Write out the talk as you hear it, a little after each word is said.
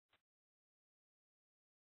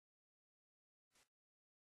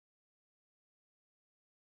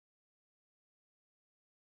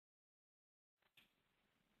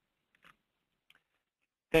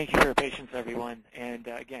Thank you for your patience, everyone. And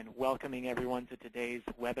again, welcoming everyone to today's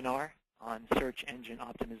webinar on Search Engine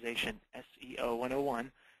Optimization, SEO 101,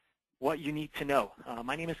 What You Need to Know.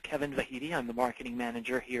 My name is Kevin Vahidi. I'm the Marketing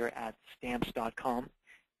Manager here at Stamps.com.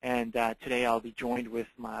 And today I'll be joined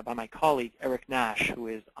by my colleague, Eric Nash, who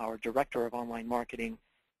is our Director of Online Marketing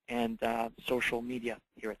and Social Media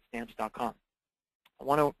here at Stamps.com. I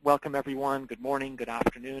want to welcome everyone. Good morning, good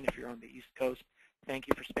afternoon if you're on the East Coast. Thank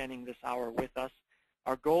you for spending this hour with us.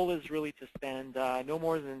 Our goal is really to spend no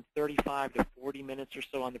more than 35 to 40 minutes or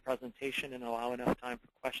so on the presentation and allow enough time for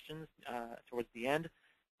questions towards the end.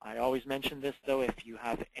 I always mention this, though, if you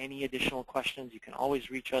have any additional questions, you can always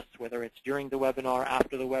reach us, whether it's during the webinar,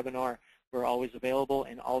 after the webinar. We're always available,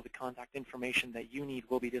 and all the contact information that you need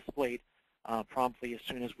will be displayed promptly as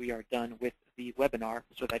soon as we are done with the webinar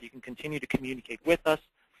so that you can continue to communicate with us.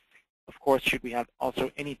 Of course, should we have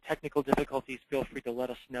also any technical difficulties, feel free to let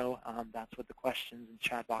us know. That's what the questions and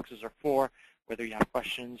chat boxes are for. Whether you have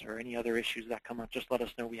questions or any other issues that come up, just let us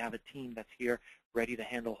know. We have a team that's here ready to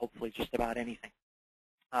handle hopefully just about anything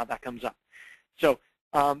that comes up. So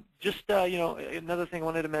another thing I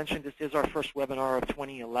wanted to mention, this is our first webinar of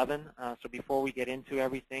 2011. So before we get into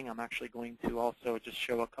everything, I'm actually going to also just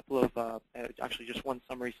show a couple of, actually just one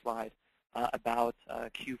summary slide about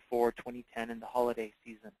Q4 2010 and the holiday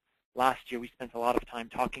season. Last year, we spent a lot of time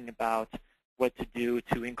talking about what to do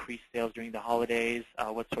to increase sales during the holidays,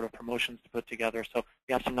 what sort of promotions to put together. So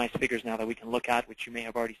we have some nice figures now that we can look at, which you may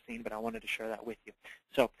have already seen, but I wanted to share that with you.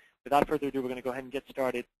 So without further ado, we're going to go ahead and get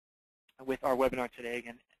started with our webinar today.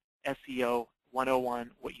 Again, SEO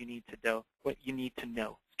 101, what you need to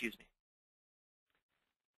know, excuse me.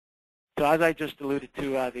 So as I just alluded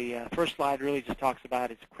to, the first slide really just talks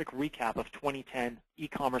about, it's a quick recap of 2010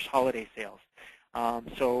 e-commerce holiday sales.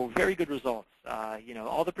 So very good results.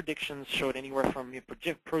 All the predictions showed anywhere from,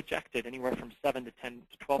 projected anywhere from 7 to 10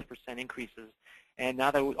 to 12% increases. And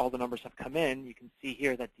now that all the numbers have come in, you can see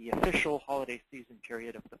here that the official holiday season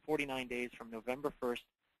period of the 49 days from November 1st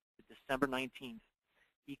to December 19th,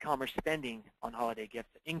 e-commerce spending on holiday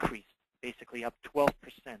gifts increased, basically up 12%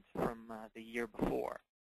 from the year before.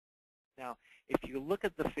 Now, if you look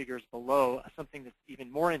at the figures below, something that's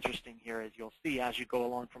even more interesting here is you'll see as you go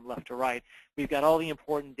along from left to right, we've got all the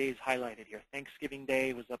important days highlighted here. Thanksgiving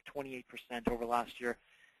Day was up 28% over last year.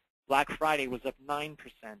 Black Friday was up 9%.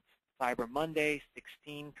 Cyber Monday,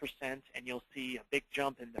 16%. And you'll see a big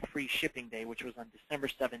jump in the free shipping day, which was on December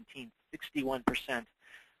 17th, 61%.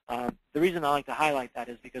 The reason I like to highlight that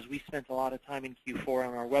is because we spent a lot of time in Q4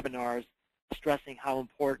 on our webinars stressing how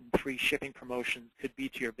important free shipping promotions could be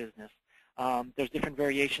to your business. There's different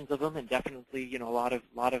variations of them, and definitely, a lot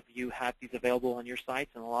of you had these available on your sites,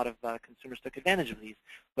 and a lot of consumers took advantage of these.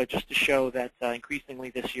 But just to show that increasingly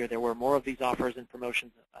this year there were more of these offers and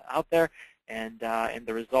promotions out there, and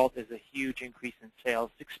the result is a huge increase in sales,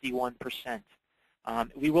 61%.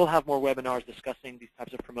 We will have more webinars discussing these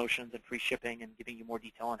types of promotions and free shipping and giving you more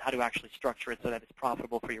detail on how to actually structure it so that it's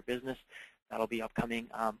profitable for your business. That'll be upcoming.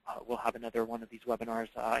 We'll have another one of these webinars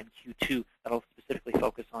in Q2 that'll specifically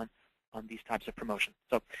focus on these types of promotions.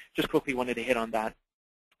 So just quickly wanted to hit on that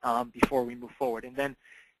before we move forward. And then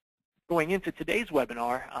going into today's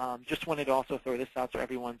webinar, just wanted to also throw this out so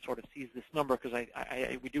everyone sort of sees this number, because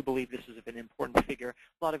we do believe this is an important figure.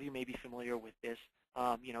 A lot of you may be familiar with this.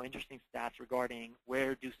 Interesting stats regarding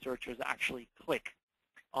where do searchers actually click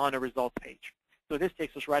on a results page. So this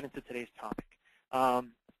takes us right into today's topic.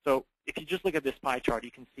 So if you just look at this pie chart,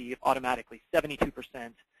 you can see automatically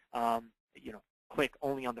 72% click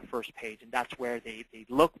only on the first page, and that's where they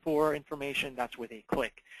look for information, that's where they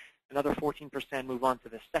click. Another 14% move on to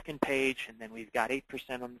the second page, and then we've got 8%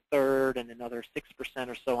 on the third, and another 6%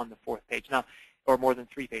 or so on the fourth page, now, or more than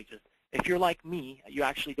 3 pages. If you're like me, you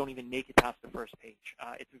actually don't even make it past the first page.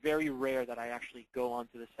 It's very rare that I actually go on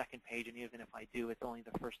to the second page, and even if I do, it's only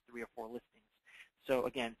the first 3 or 4 listings. So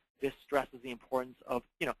again, this stresses the importance of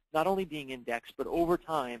not only being indexed, but over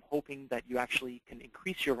time, hoping that you actually can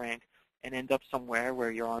increase your rank and end up somewhere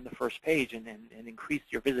where you're on the first page and increase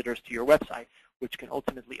your visitors to your website, which can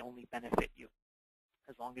ultimately only benefit you,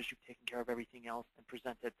 as long as you've taken care of everything else and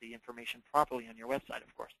presented the information properly on your website,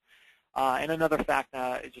 of course. And another fact,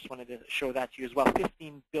 I just wanted to show that to you as well,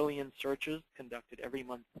 15 billion searches conducted every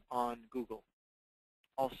month on Google.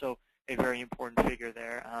 Also a very important figure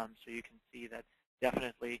there, so you can see that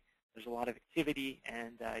definitely there's a lot of activity,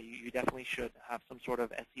 and you definitely should have some sort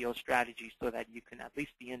of SEO strategy so that you can at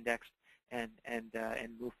least be indexed and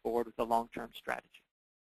move forward with a long-term strategy.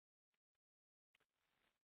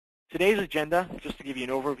 Today's agenda, just to give you an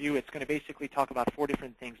overview, it's going to basically talk about 4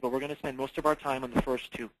 different things, but we're going to spend most of our time on the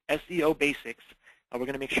first 2. SEO basics, We're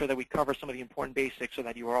going to make sure that we cover some of the important basics so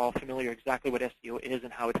that you are all familiar exactly what SEO is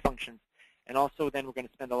and how it functions. And also then we're going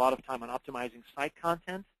to spend a lot of time on optimizing site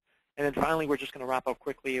content. And then finally, we're just going to wrap up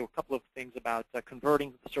quickly a couple of things about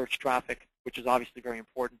converting the search traffic, which is obviously very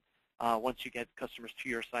important once you get customers to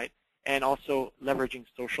your site, and also leveraging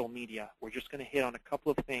social media. We're just going to hit on a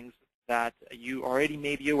couple of things that you already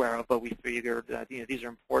may be aware of, but we figured that these are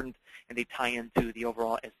important and they tie into the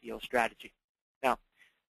overall SEO strategy. Now,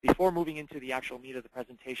 before moving into the actual meat of the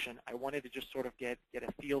presentation, I wanted to just sort of get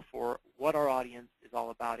a feel for what our audience is all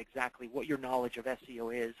about, exactly what your knowledge of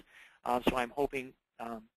SEO is. So I'm hoping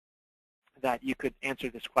that you could answer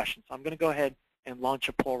this question. So I'm going to go ahead and launch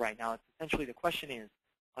a poll right now. It's essentially, the question is,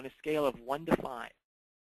 on a scale of 1 to 5,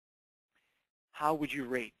 how would you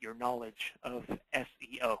rate your knowledge of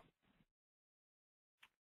SEO?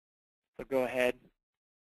 So go ahead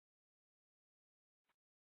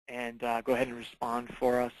and respond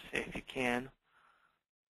for us if you can.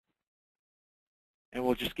 And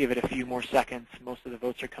we'll just give it a few more seconds. Most of the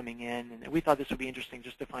votes are coming in. And we thought this would be interesting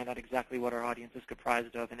just to find out exactly what our audience is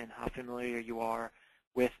comprised of and how familiar you are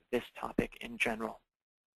with this topic in general.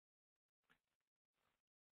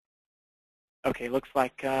 Okay, looks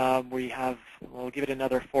like we'll give it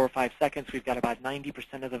another 4 or 5 seconds. We've got about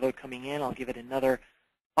 90% of the vote coming in. I'll give it another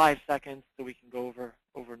 5 seconds so we can go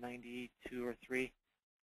over 92 or 3.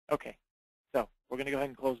 Okay, so we're going to go ahead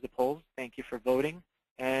and close the polls. Thank you for voting.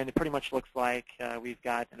 And it pretty much looks like we've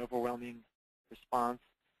got an overwhelming response.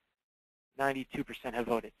 92% have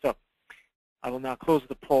voted. So I will now close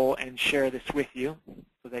the poll and share this with you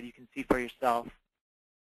so that you can see for yourself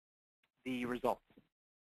the results.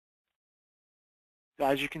 So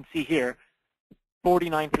as you can see here,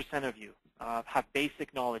 49% of you have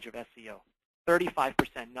basic knowledge of SEO. 35%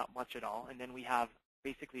 not much at all. And then we have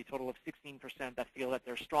basically a total of 16% that feel that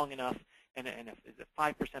they're strong enough, and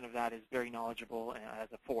 5% of that is very knowledgeable as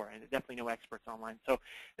a 4, and definitely no experts online. So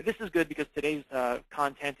this is good because today's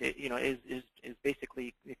content, is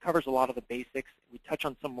basically, it covers a lot of the basics. We touch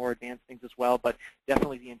on some more advanced things as well, but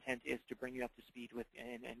definitely the intent is to bring you up to speed with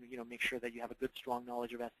and make sure that you have a good, strong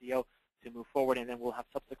knowledge of SEO to move forward, and then we'll have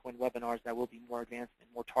subsequent webinars that will be more advanced and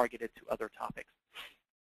more targeted to other topics.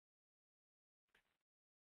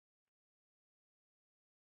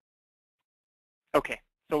 Okay,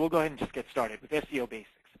 so we'll go ahead and just get started with SEO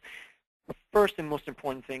basics. The first and most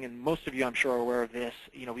important thing, and most of you I'm sure are aware of this,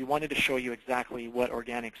 we wanted to show you exactly what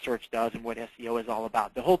organic search does and what SEO is all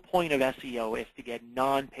about. The whole point of SEO is to get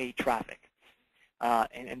non-paid traffic,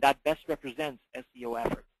 and that best represents SEO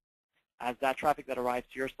efforts, as that traffic that arrives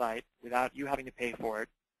to your site without you having to pay for it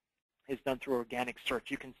is done through organic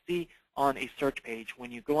search. You can see on a search page,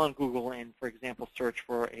 when you go on Google and, for example, search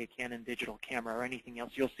for a Canon digital camera or anything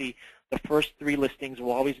else, you'll see the first 3 listings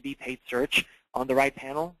will always be paid search. On the right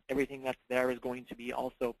panel, everything that's there is going to be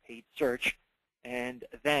also paid search. And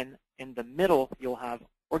then in the middle, you'll have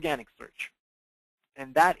organic search.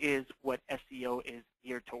 And that is what SEO is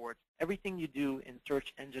geared towards. Everything you do in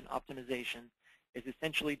search engine optimization is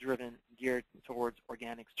essentially geared towards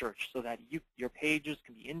organic search, so that your pages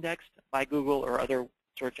can be indexed by Google or other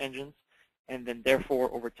search engines, and then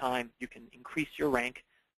therefore over time you can increase your rank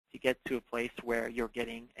to get to a place where you're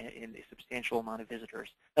getting a substantial amount of visitors.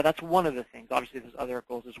 Now that's one of the things. Obviously there's other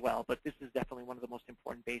goals as well, but this is definitely one of the most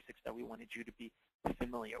important basics that we wanted you to be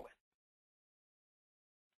familiar with.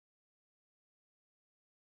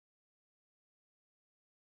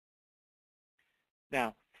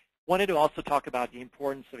 Now, wanted to also talk about the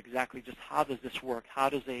importance of exactly just how does this work? How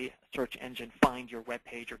does a search engine find your web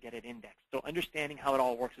page or get it indexed? So understanding how it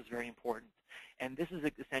all works is very important. And this is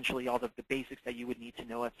essentially all the basics that you would need to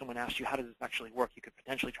know. If someone asks you how does this actually work, you could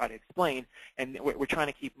potentially try to explain. And we're trying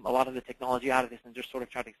to keep a lot of the technology out of this and just sort of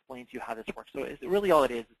try to explain to you how this works. So it's really all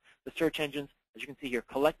it is the search engines, as you can see here,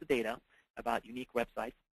 collect the data about unique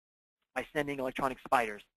websites by sending electronic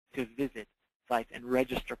spiders to visit sites and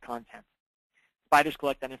register content. Spiders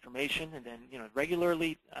collect that information and then,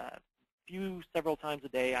 regularly, several times a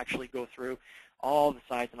day, actually go through all the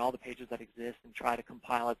sites and all the pages that exist and try to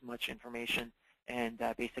compile as much information and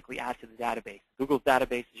basically add to the database. Google's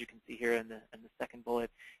database, as you can see here in the second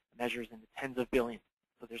bullet, measures in the tens of billions.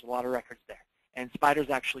 So there's a lot of records there. And spiders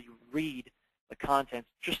actually read the content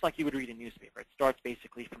just like you would read a newspaper. It starts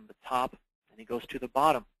basically from the top and it goes to the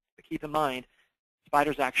bottom. But keep in mind,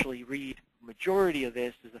 spiders actually read majority of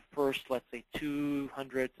this is the first, let's say,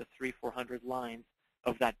 200 to 400 lines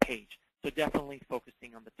of that page. So definitely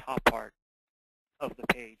focusing on the top part of the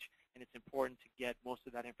page. And it's important to get most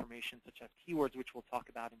of that information, such as keywords, which we'll talk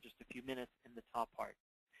about in just a few minutes, in the top part.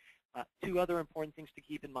 Two other important things to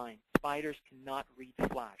keep in mind. Spiders cannot read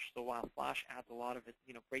Flash. So while Flash adds a lot of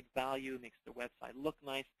great value, makes the website look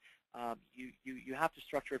nice, you have to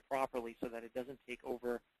structure it properly so that it doesn't take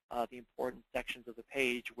over the important sections of the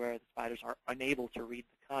page where the spiders are unable to read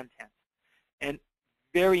the content. And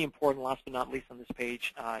very important, last but not least on this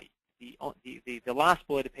page, the last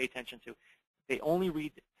bullet to pay attention to, they only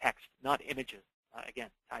read text, not images. Again,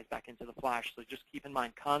 ties back into the Flash, so just keep in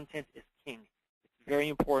mind, content is king. It's very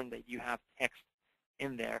important that you have text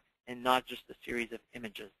in there and not just a series of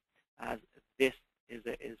images, as this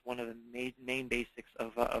is one of the main basics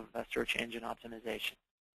of search engine optimization.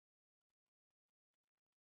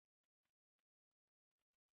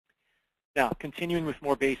 Now, continuing with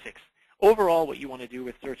more basics. Overall, what you want to do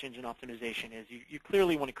with search engine optimization is you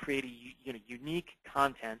clearly want to create a unique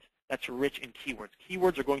content that's rich in keywords.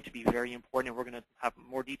 Keywords are going to be very important, and we're going to have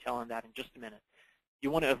more detail on that in just a minute.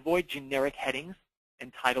 You want to avoid generic headings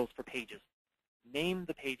and titles for pages. Name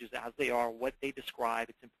the pages as they are, what they describe.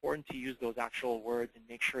 It's important to use those actual words and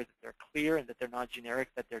make sure that they're clear and that they're not generic,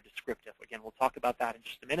 that they're descriptive. Again, we'll talk about that in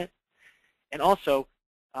just a minute. And also,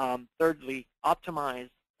 thirdly, optimize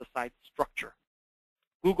the site structure.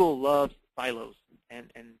 Google loves silos,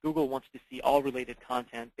 and Google wants to see all related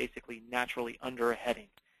content basically naturally under a heading.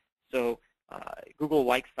 So Google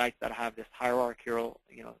likes sites that have this hierarchical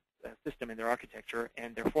system in their architecture,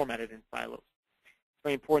 and they're formatted in silos. It's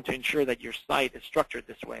very important to ensure that your site is structured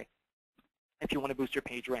this way if you want to boost your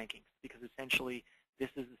page rankings, because essentially this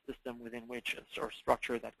is the system within which, or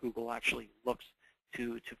structure that Google actually looks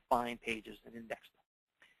to find pages and index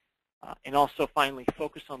them. And also, finally,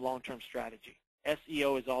 focus on long-term strategy.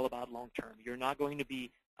 SEO is all about long-term. You're not going to be,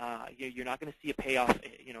 you're not going to see a payoff,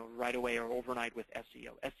 right away or overnight with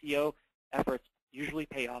SEO. SEO efforts usually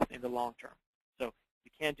pay off in the long term. So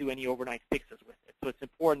you can't do any overnight fixes with it. So it's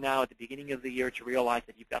important now at the beginning of the year to realize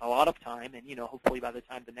that you've got a lot of time, and hopefully by the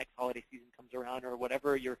time the next holiday season comes around or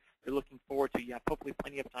whatever you're looking forward to, you have hopefully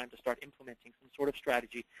plenty of time to start implementing some sort of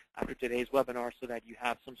strategy after today's webinar, so that you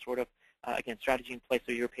have some sort of again, strategy in place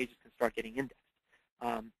so your pages can start getting indexed.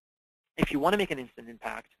 If you want to make an instant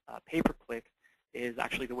impact, pay-per-click is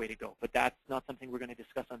actually the way to go. But that's not something we're going to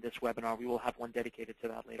discuss on this webinar. We will have one dedicated to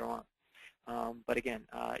that later on. But again,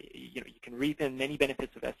 you can reap in many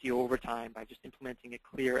benefits of SEO over time by just implementing a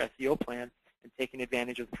clear SEO plan and taking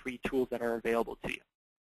advantage of the free tools that are available to you.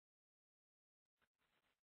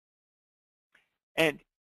 And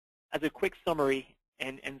as a quick summary,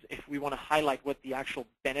 and if we want to highlight what the actual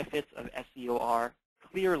benefits of SEO are,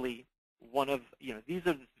 clearly one of, these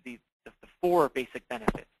are the 4 basic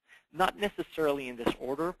benefits. Not necessarily in this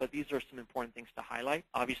order, but these are some important things to highlight.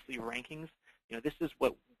 Obviously, rankings. This is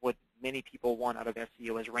what many people want out of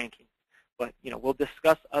SEO as rankings. But we'll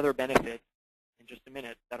discuss other benefits in just a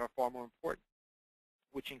minute that are far more important,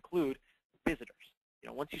 which include visitors.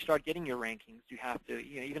 Once you start getting your rankings, you have to,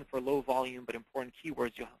 even for low volume but important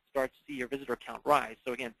keywords, you'll start to see your visitor count rise.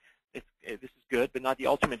 So again, this is good, but not the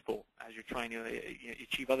ultimate goal, as you're trying to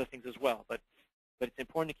achieve other things as well. But it's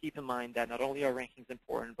important to keep in mind that not only are rankings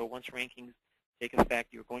important, but once rankings take effect,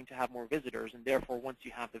 you're going to have more visitors, and therefore, once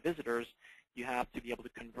you have the visitors, you have to be able to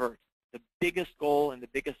convert. The biggest goal and the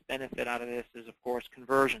biggest benefit out of this is, of course,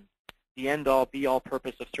 conversion, the end-all, be-all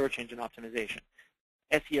purpose of search engine optimization.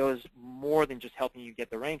 SEO is more than just helping you get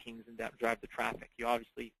the rankings and that drive the traffic. You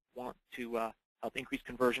obviously want to help increase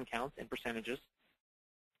conversion counts and percentages.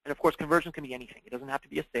 And of course, conversion can be anything. It doesn't have to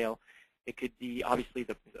be a sale. It could be obviously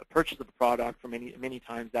the purchase of the product. For many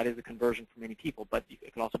times, that is a conversion for many people. But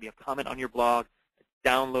it could also be a comment on your blog, a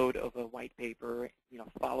download of a white paper,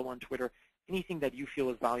 follow on Twitter. Anything that you feel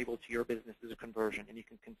is valuable to your business is a conversion, and you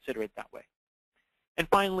can consider it that way. And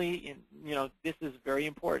finally, this is very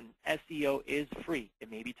important. SEO is free. It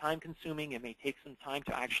may be time-consuming. It may take some time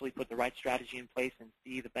to actually put the right strategy in place and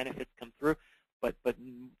see the benefits come through. But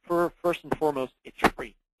first and foremost, it's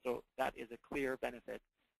free. So that is a clear benefit.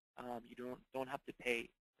 You don't have to pay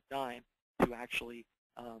a dime to actually,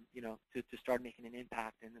 to start making an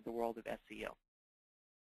impact in the world of SEO.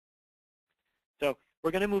 So we're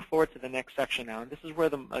going to move forward to the next section now, and this is where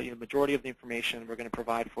the majority of the information we're going to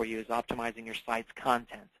provide for you is optimizing your site's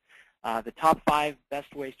content. The top 5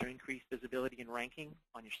 best ways to increase visibility and ranking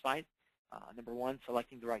on your site. Number 1,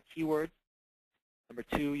 selecting the right keywords. Number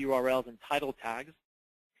 2, URLs and title tags.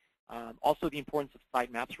 Also, the importance of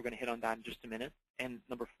sitemaps. We're going to hit on that in just a minute. And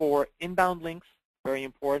number 4, inbound links, very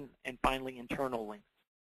important. And finally, internal links.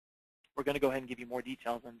 We're going to go ahead and give you more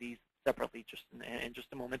details on these separately in just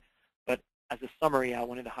a moment. But as a summary, I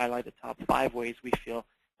wanted to highlight the top 5 ways we feel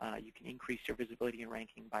you can increase your visibility and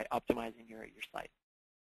ranking by optimizing your site.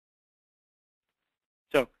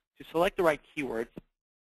 So to select the right keywords,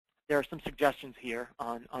 there are some suggestions here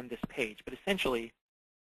on this page, but essentially,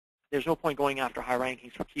 there's no point going after high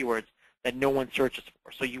rankings for keywords that no one searches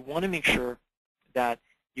for. So you want to make sure that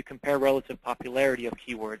you compare relative popularity of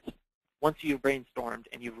keywords. Once you've brainstormed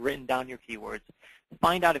and you've written down your keywords,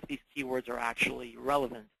 find out if these keywords are actually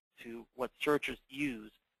relevant to what searchers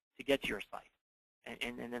use to get to your site,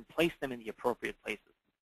 and then place them in the appropriate places.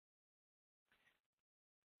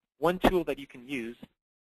 One tool that you can use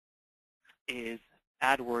is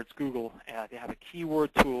AdWords Google. They have a keyword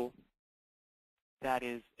tool that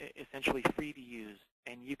is essentially free to use,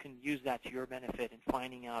 and you can use that to your benefit in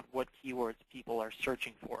finding out what keywords people are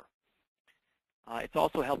searching for. It's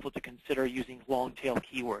also helpful to consider using long-tail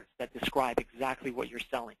keywords that describe exactly what you're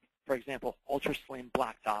selling. For example, ultra-slim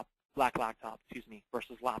black laptop,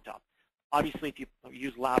 versus laptop. Obviously, if you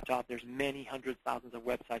use laptop, there's many hundreds, thousands of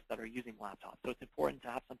websites that are using laptop. So it's important to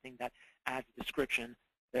have something that adds description.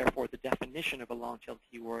 Therefore, the definition of a long-tail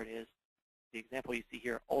keyword is the example you see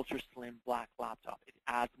here, ultra-slim black laptop. It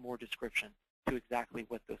adds more description to exactly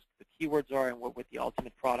what the keywords are and what the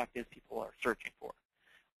ultimate product is people are searching for.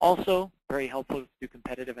 Also, very helpful to do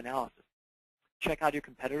competitive analysis. Check out your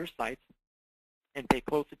competitors' sites and pay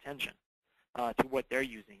close attention to what they're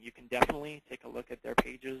using. You can definitely take a look at their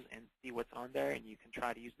pages and see what's on there, and you can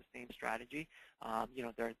try to use the same strategy.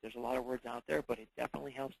 There's a lot of words out there, but it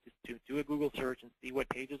definitely helps to do a Google search and see what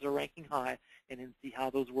pages are ranking high, and then see how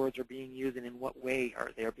those words are being used and in what way are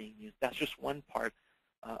they being used. That's just one part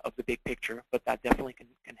of the big picture, but that definitely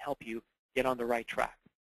can help you get on the right track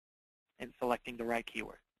and selecting the right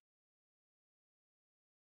keyword.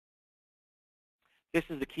 This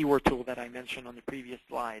is the keyword tool that I mentioned on the previous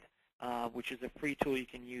slide, which is a free tool you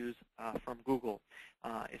can use from Google.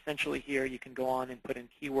 Essentially here you can go on and put in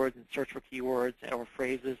keywords and search for keywords or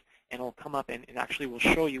phrases, and it'll come up and it actually will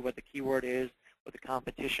show you what the keyword is, what the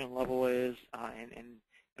competition level is,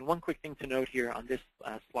 and one quick thing to note here on this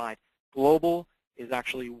slide, global is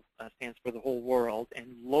actually stands for the whole world, and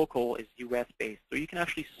local is US based. So you can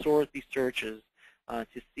actually sort these searches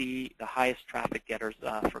to see the highest traffic getters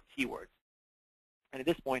for keywords. And at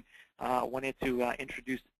this point, I wanted to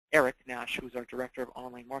introduce Eric Nash, who's our Director of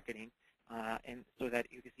Online Marketing, and so that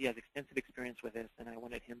you can see he has extensive experience with this, and I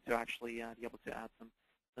wanted him to actually be able to add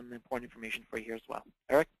some important information for you here as well.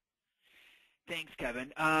 Eric? Thanks,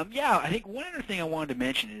 Kevin. Yeah, I think one other thing I wanted to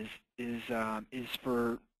mention is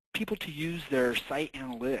for people to use their site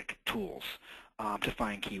analytic tools to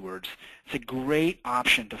find keywords. It's a great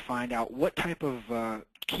option to find out what type of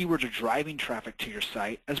keywords are driving traffic to your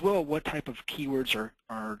site, as well as what type of keywords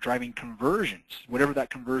are driving conversions, whatever that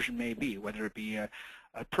conversion may be, whether it be a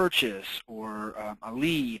purchase or a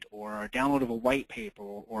lead or a download of a white paper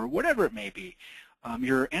or whatever it may be.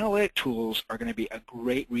 Your analytic tools are going to be a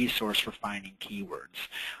great resource for finding keywords.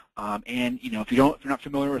 And if you're not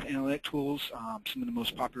familiar with analytic tools, some of the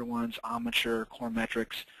most popular ones, Omniture, Core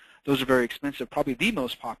Metrics, those are very expensive. Probably the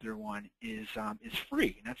most popular one is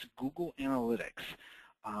free, and that's Google Analytics.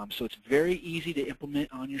 So it's very easy to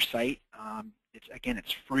implement on your site.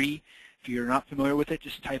 It's free. If you're not familiar with it,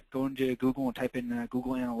 just go into Google and type in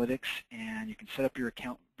Google Analytics, and you can set up your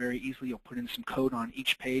account very easily. You'll put in some code on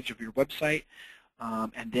each page of your website,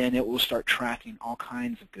 and then it will start tracking all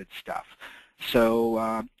kinds of good stuff. So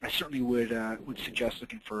I certainly would suggest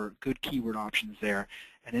looking for good keyword options there.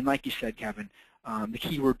 And then, like you said, Kevin, the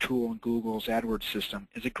keyword tool in Google's AdWords system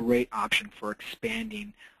is a great option for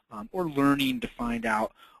expanding or learning to find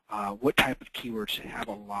out what type of keywords have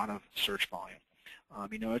a lot of search volume.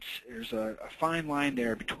 There's a fine line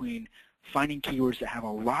there between finding keywords that have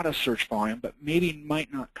a lot of search volume but maybe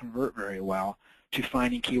might not convert very well, to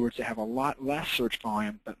finding keywords that have a lot less search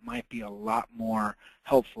volume but might be a lot more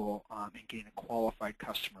helpful in getting a qualified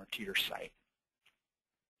customer to your site.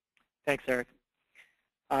 Thanks, Eric.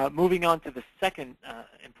 Moving on to the second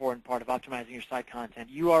important part of optimizing your site content,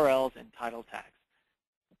 URLs and title tags.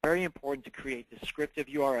 Very important to create descriptive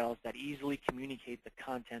URLs that easily communicate the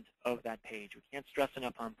content of that page. We can't stress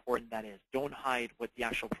enough how important that is. Don't hide what the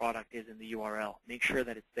actual product is in the URL. Make sure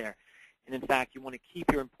that it's there. And in fact, you want to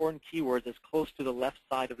keep your important keywords as close to the left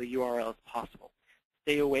side of the URL as possible.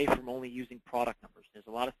 Stay away from only using product numbers. There's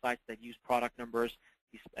a lot of sites that use product numbers.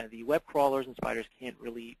 The web crawlers and spiders can't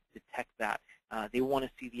really detect that. They want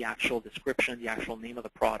to see the actual description, the actual name of the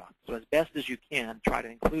product. So as best as you can, try to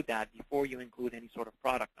include that before you include any sort of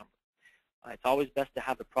product number. It's always best to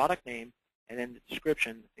have the product name and then the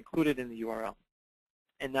description included in the URL.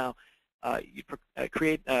 And now you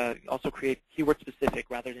also create keyword-specific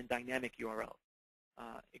rather than dynamic URLs.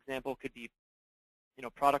 Example could be,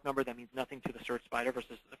 product number that means nothing to the search spider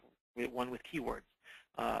versus one with keywords.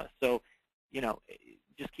 So,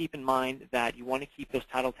 just keep in mind that you want to keep those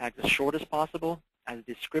title tags as short as possible, as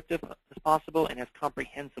descriptive as possible, and as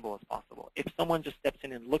comprehensible as possible. If someone just steps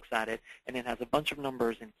in and looks at it and then has a bunch of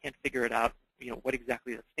numbers and can't figure it out, what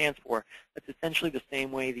exactly that stands for, that's essentially the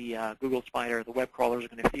same way the Google Spider, the web crawlers are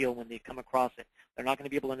going to feel when they come across it. They're not going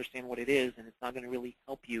to be able to understand what it is, and it's not going to really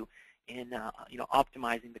help you in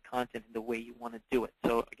optimizing the content in the way you want to do it.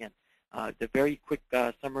 So again, the very quick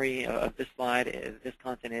summary of this slide, this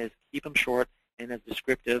content is keep them short and as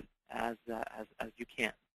descriptive as you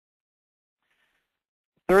can.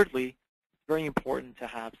 Thirdly, it's very important to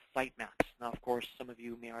have sitemaps. Now, of course, some of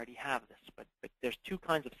you may already have this, but there's two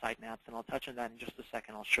kinds of sitemaps, and I'll touch on that in just a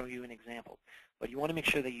second. I'll show you an example. But you want to make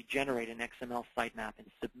sure that you generate an XML sitemap and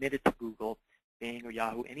submit it to Google, Bing, or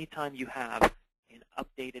Yahoo anytime you have an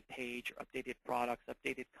updated page or updated products,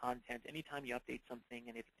 updated content. Anytime you update something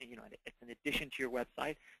and it's an addition to your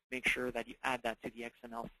website, make sure that you add that to the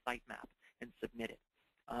XML sitemap and submit it.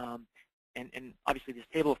 And obviously, this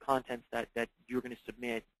table of contents that you're going to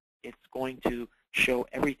submit, it's going to show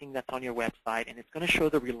everything that's on your website, and it's going to show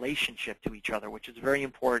the relationship to each other, which is very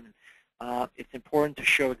important. It's important to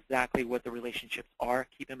show exactly what the relationships are,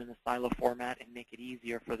 keep them in a silo format, and make it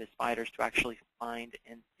easier for the spiders to actually find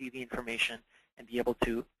and see the information and be able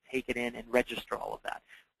to take it in and register all of that.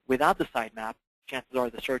 Without the sitemap, chances are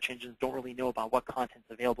the search engines don't really know about what content's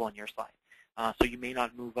available on your site. So you may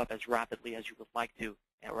not move up as rapidly as you would like to,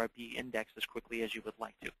 or be indexed as quickly as you would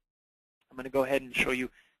like to. I'm going to go ahead and show you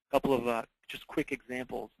a couple of just quick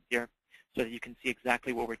examples here so that you can see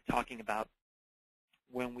exactly what we're talking about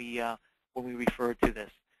when we refer to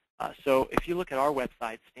this. So if you look at our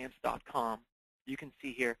website, Stamps.com, you can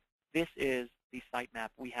see here, this is the sitemap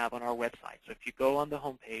we have on our website. So if you go on the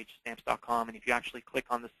homepage, Stamps.com, and if you actually click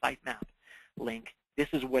on the sitemap link, this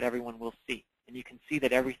is what everyone will see. And you can see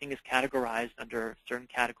that everything is categorized under certain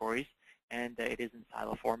categories, and it is in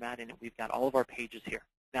silo format, and we've got all of our pages here.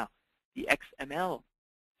 Now, the XML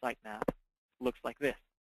sitemap looks like this.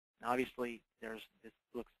 Now, obviously, this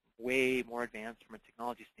looks way more advanced from a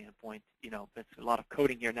technology standpoint. There's a lot of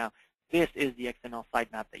coding here. Now, this is the XML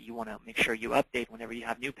sitemap that you want to make sure you update whenever you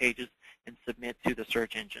have new pages and submit to the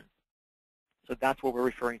search engine. So that's what we're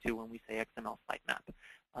referring to when we say XML sitemap.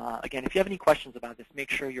 Again, if you have any questions about this, make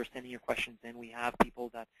sure you're sending your questions in. We have people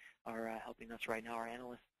that are helping us right now, our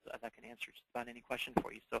analysts, that can answer just about any question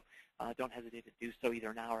for you. So don't hesitate to do so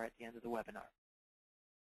either now or at the end of the webinar.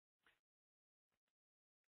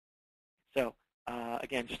 So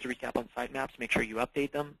again, just to recap on sitemaps, make sure you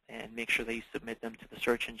update them and make sure that you submit them to the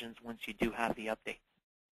search engines once you do have the updates.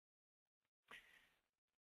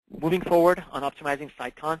 Moving forward on optimizing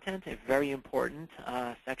site content, a very important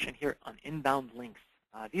section here on inbound links.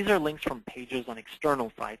 These are links from pages on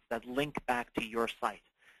external sites that link back to your site.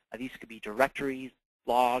 These could be directories,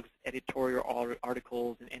 blogs, editorial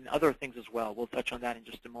articles, and other things as well. We'll touch on that in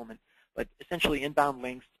just a moment. But essentially, inbound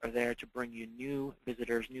links are there to bring you new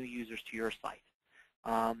visitors, new users to your site.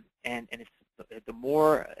 And it's the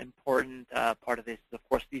more important part of this is, of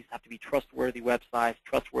course, these have to be trustworthy websites,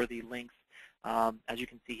 trustworthy links. As you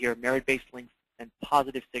can see here, merit-based links send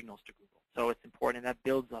positive signals to Google. So it's important, and that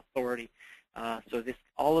builds authority. So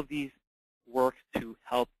all of these work to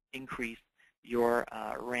help increase your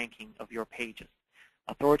ranking of your pages.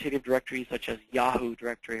 Authoritative directories such as Yahoo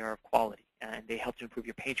directory are of quality, and they help to improve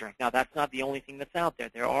your page rank. Now, that's not the only thing that's out there.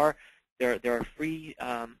 There are free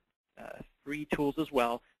free tools as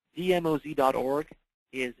well. dmoz.org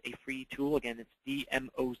is a free tool. Again, it's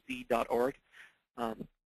dmoz.org,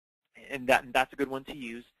 and that's a good one to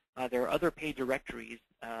use. There are other paid directories.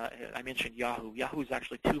 I mentioned Yahoo. Yahoo is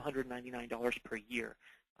actually $299 per year,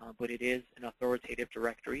 but it is an authoritative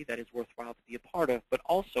directory that is worthwhile to be a part of. But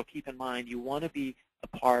also keep in mind, you want to be a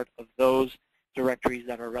part of those directories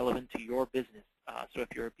that are relevant to your business. So if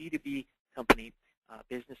you're a B2B company,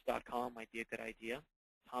 business.com might be a good idea.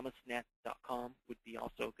 thomasnet.com would be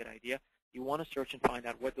also a good idea. You want to search and find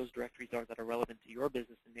out what those directories are that are relevant to your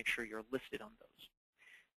business and make sure you're listed on those.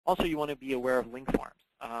 Also, you want to be aware of link farms.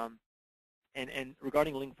 And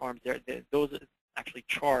regarding link farms, those actually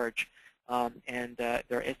charge, and there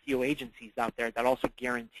are SEO agencies out there that also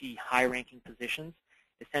guarantee high-ranking positions.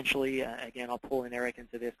 Essentially, again, I'll pull in Eric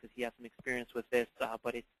into this because he has some experience with this,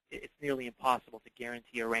 but it's nearly impossible to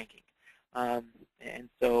guarantee a ranking. And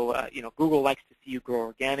so, Google likes to see you grow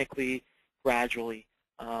organically, gradually.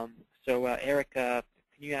 So, Eric, can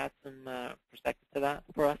you add some perspective to that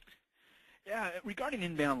for us? Yeah, regarding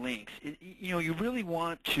inbound links, you really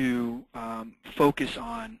want to focus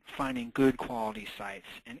on finding good quality sites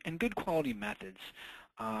and good quality methods.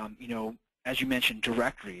 as you mentioned,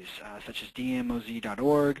 directories such as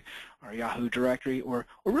dmoz.org or Yahoo directory, or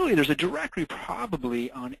really there's a directory probably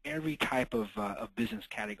on every type of business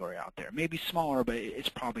category out there. Maybe smaller, but it's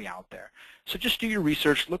probably out there. So just do your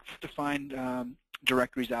research, look to find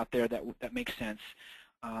directories out there that make sense.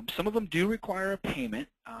 Some of them do require a payment,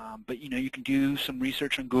 but you can do some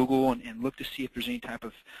research on Google and look to see if there's any type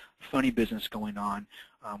of funny business going on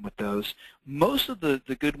with those. Most of the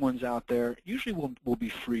good ones out there usually will be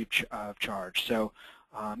free of charge, so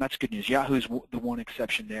that's good news. Yahoo's the one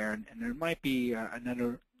exception there, and there might be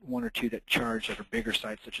another one or two that charge that are bigger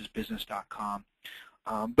sites such as Business.com.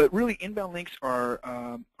 But really, inbound links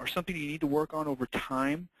are something you need to work on over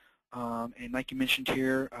time. And like you mentioned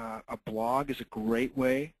here, a blog is a great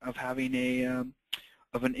way of having a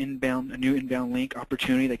new inbound link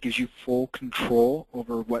opportunity that gives you full control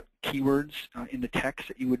over what keywords in the text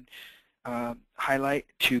that you would highlight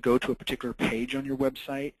to go to a particular page on your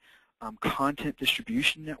website. Content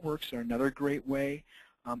distribution networks are another great way.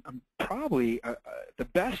 Probably the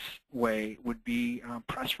best way would be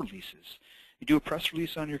press releases. You do a press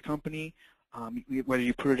release on your company, whether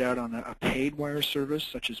you put it out on a paid wire service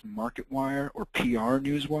such as MarketWire or PR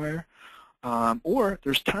Newswire, or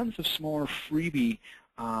there's tons of smaller freebie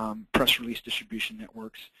press release distribution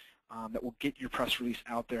networks that will get your press release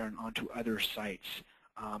out there and onto other sites.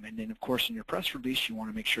 And then, of course, in your press release, you want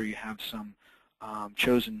to make sure you have some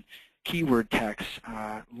chosen keyword text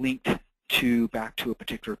linked back to a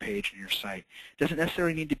particular page on your site. It doesn't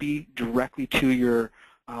necessarily need to be directly to your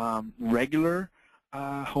regular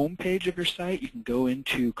home page of your site. You can go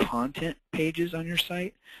into content pages on your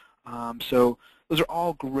site. So those are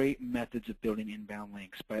all great methods of building inbound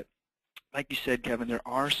links. But like you said, Kevin, there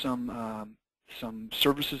are some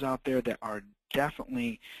services out there that are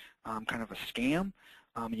definitely kind of a scam.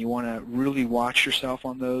 You want to really watch yourself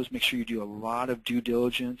on those. Make sure you do a lot of due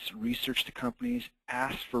diligence, research the companies,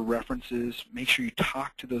 ask for references, make sure you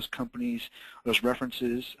talk to those companies, those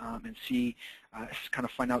references, and see, kind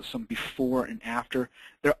of find out some before and after.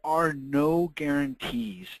 There are no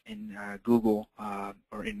guarantees in Google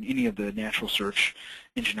or in any of the natural search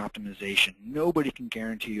engine optimization. Nobody can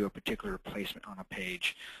guarantee you a particular placement on a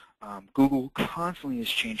page. Google constantly is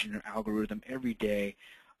changing their algorithm every day.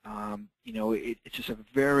 It's just a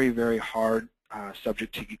very, very hard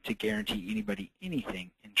subject to guarantee anybody anything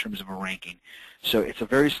in terms of a ranking. So it's a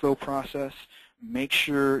very slow process. Make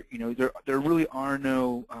sure, there really are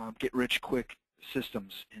no get-rich-quick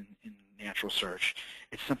systems in natural search.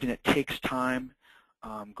 It's something that takes time.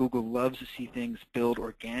 Google loves to see things build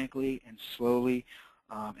organically and slowly.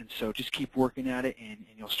 And so just keep working at it, and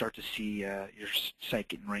you'll start to see your site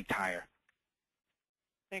getting ranked higher.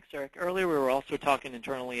 Thanks, Eric. Earlier we were also talking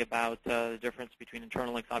internally about the difference between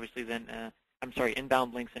internal links, obviously,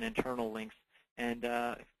 inbound links and internal links. And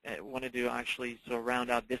I wanted to actually round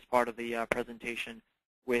out this part of the presentation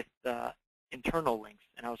with internal links.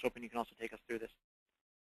 And I was hoping you can also take us through this.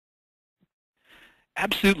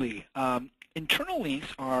 Absolutely. Internal links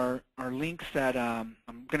are links that I'm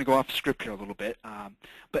going to go off script here a little bit.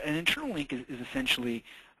 But an internal link is essentially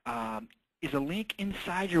is a link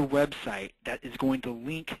inside your website that is going to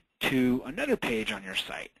link to another page on your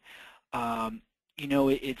site.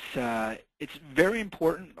 It's very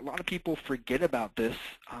important. A lot of people forget about this,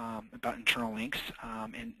 about internal links.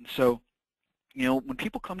 And so, when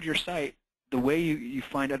people come to your site, the way you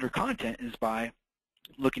find other content is by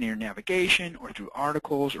looking at your navigation or through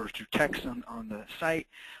articles or through text on the site,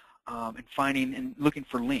 and finding and looking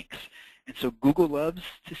for links. And so Google loves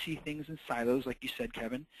to see things in silos, like you said,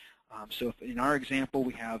 Kevin. So if in our example,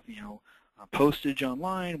 we have postage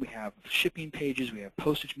online, we have shipping pages, we have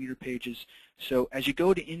postage meter pages. So as you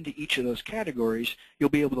go into each of those categories, you'll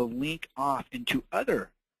be able to link off into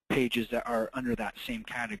other pages that are under that same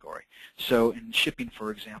category. So in shipping, for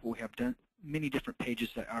example, we have done many different pages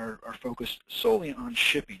that are focused solely on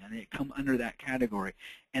shipping, and they come under that category.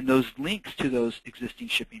 And those links to those existing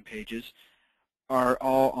shipping pages are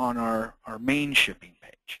all on our main shipping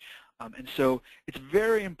page. And so it's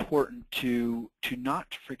very important to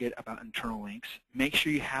not forget about internal links. Make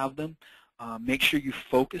sure you have them. Make sure you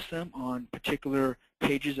focus them on particular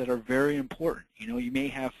pages that are very important. You may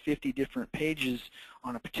have 50 different pages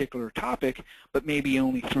on a particular topic, but maybe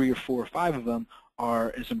only 3 or 4 or 5 of them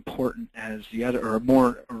are as important as the other, or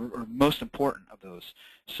most important of those.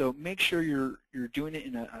 So make sure you're doing it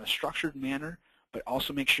in a structured manner, but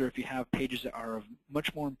also make sure if you have pages that are of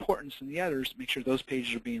much more importance than the others, make sure those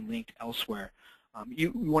pages are being linked elsewhere.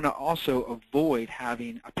 You want to also avoid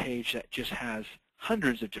having a page that just has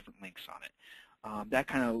hundreds of different links on it. That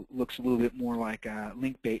kind of looks a little bit more like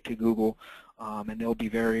link bait to Google, and they'll be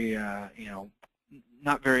very,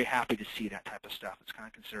 not very happy to see that type of stuff. It's kind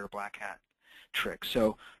of considered a black hat trick.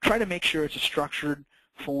 So try to make sure it's a structured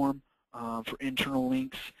form for internal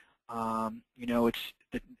links. You know,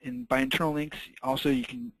 by internal links, also you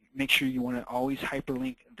can make sure you want to always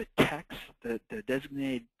hyperlink the text, the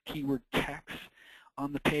designated keyword text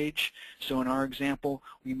on the page. So in our example,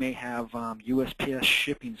 we may have USPS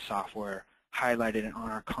shipping software highlighted on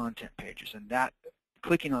our content pages, and that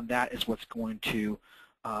clicking on that is what's going to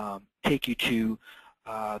take you to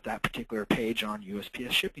that particular page on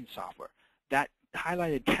USPS shipping software. That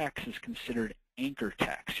highlighted text is considered anchor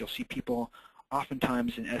text. You'll see people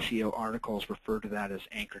oftentimes in SEO articles refer to that as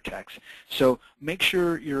anchor text. So make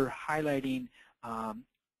sure you're highlighting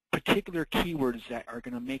particular keywords that are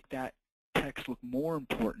going to make that text look more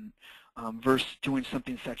important versus doing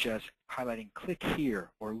something such as highlighting click here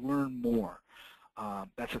or learn more.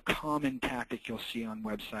 That's a common tactic you'll see on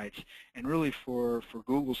websites. And really for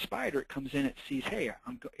Google Spider, it comes in, it sees, hey,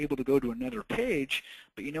 I'm able to go to another page,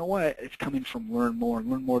 but you know what? It's coming from learn more, and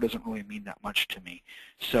learn more doesn't really mean that much to me.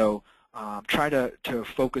 So try to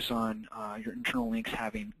focus on your internal links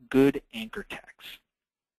having good anchor text.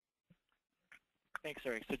 Thanks,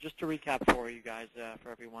 Eric. So just to recap for you guys,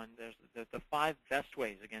 for everyone, there's the 5 best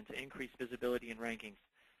ways, again, to increase visibility and rankings.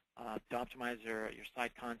 To optimize your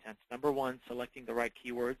site contents. Number 1, selecting the right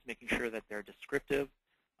keywords, making sure that they're descriptive,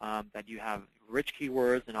 that you have rich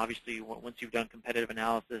keywords, and obviously once you've done competitive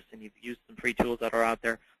analysis and you've used some free tools that are out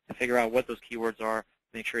there to figure out what those keywords are,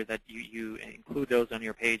 make sure that you include those on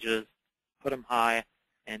your pages, put them high,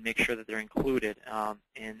 and make sure that they're included.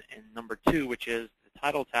 And number 2, which is the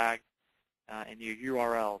title tag and your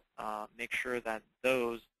URL, make sure that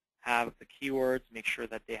those have the keywords, make sure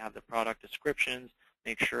that they have the product descriptions,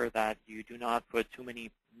 make sure that you do not put too many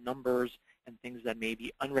numbers and things that may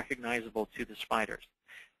be unrecognizable to the spiders.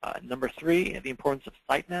 Number 3, the importance of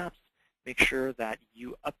sitemaps. Make sure that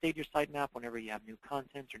you update your sitemap whenever you have new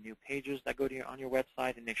content or new pages that go to on your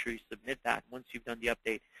website, and make sure you submit that once you've done the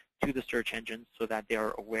update to the search engines so that they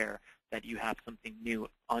are aware that you have something new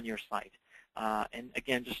on your site. And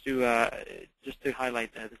again, just to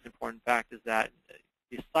highlight this important fact is that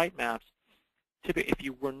the sitemaps, typically, if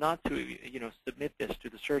you were not to submit this to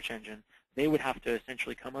the search engine, they would have to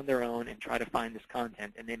essentially come on their own and try to find this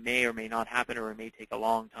content, and it may or may not happen, or it may take a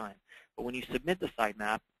long time. But when you submit the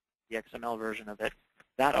sitemap, the XML version of it,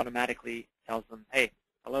 that automatically tells them, hey,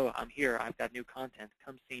 hello, I'm here, I've got new content,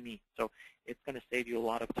 come see me. So it's going to save you a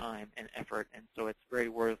lot of time and effort, and so it's very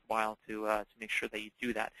worthwhile to make sure that you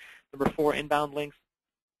do that. Number 4, inbound links,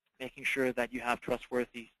 making sure that you have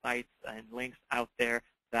trustworthy sites and links out there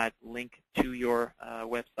that link to your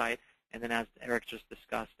website. And then, as Eric just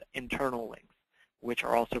discussed, internal links, which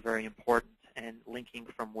are also very important, and linking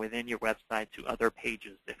from within your website to other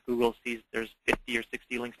pages. If Google sees there's 50 or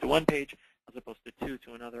 60 links to one page as opposed to 2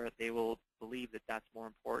 to another, they will believe that that's more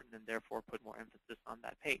important and therefore put more emphasis on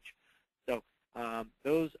that page. So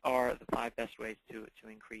those are the 5 best ways to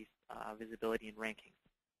increase visibility and rankings.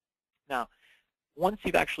 Now, once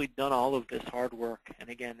you've actually done all of this hard work, and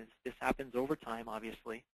again, this happens over time,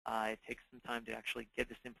 obviously, it takes some time to actually get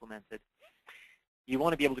this implemented, you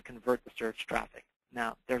want to be able to convert the search traffic.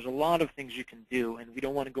 Now, there's a lot of things you can do, and we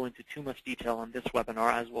don't want to go into too much detail on this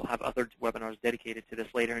webinar, as we'll have other webinars dedicated to this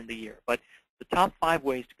later in the year. But the top 5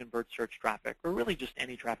 ways to convert search traffic, or really just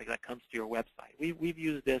any traffic that comes to your website. We've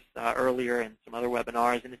used this earlier in some other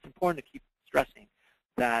webinars, and it's important to keep stressing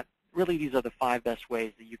that really these are the 5 best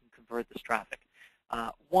ways that you can convert this traffic.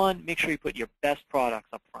 1, make sure you put your best products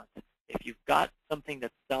up front. If you've got something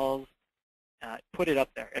that sells, put it up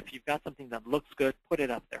there. If you've got something that looks good, put it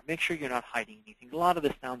up there. Make sure you're not hiding anything. A lot of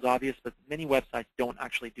this sounds obvious, but many websites don't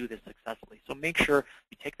actually do this successfully. So make sure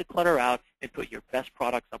you take the clutter out and put your best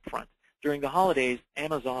products up front. During the holidays,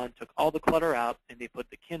 Amazon took all the clutter out and they put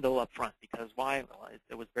the Kindle up front. Because why? Well,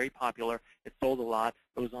 it was very popular. It sold a lot.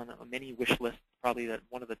 It was on many wish lists, probably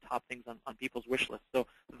one of the top things on people's wish lists. So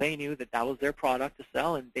they knew that that was their product to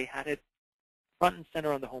sell, and they had it front and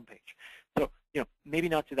center on the homepage. So, maybe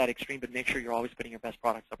not to that extreme, but make sure you're always putting your best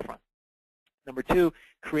products up front. Number 2,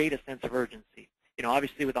 create a sense of urgency.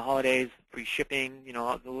 Obviously with the holidays, free shipping, it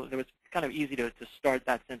was kind of easy to start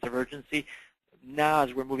that sense of urgency. Now,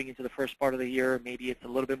 as we're moving into the first part of the year, maybe it's a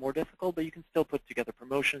little bit more difficult, but you can still put together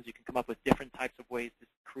promotions. You can come up with different types of ways to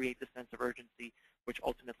create the sense of urgency, which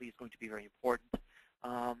ultimately is going to be very important.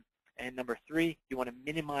 And number 3, you want to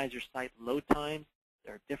minimize your site load times.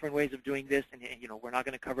 There are different ways of doing this, and we're not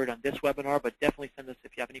going to cover it on this webinar, but definitely send us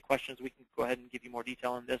if you have any questions. We can go ahead and give you more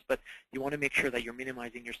detail on this, but you want to make sure that you're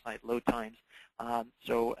minimizing your site load times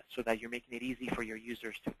so that you're making it easy for your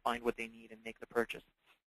users to find what they need and make the purchase.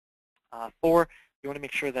 4, you want to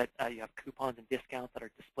make sure that you have coupons and discounts that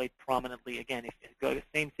are displayed prominently. Again, if go the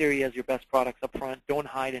same theory as your best products up front, don't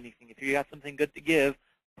hide anything. If you got something good to give,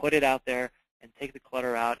 put it out there and take the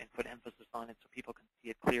clutter out and put emphasis on it so people can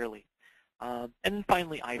see it clearly. And then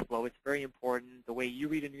finally, iFlow. It's very important. The way you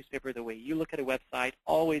read a newspaper, the way you look at a website,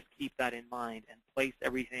 always keep that in mind and place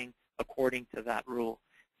everything according to that rule.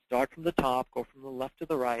 Start from the top, go from the left to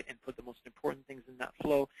the right, and put the most important things in that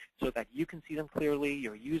flow so that you can see them clearly,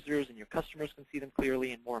 your users and your customers can see them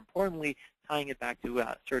clearly, and more importantly, tying it back to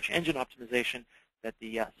search engine optimization, that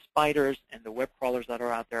the spiders and the web crawlers that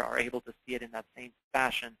are out there are able to see it in that same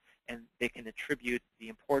fashion, and they can attribute the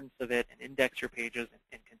importance of it and index your pages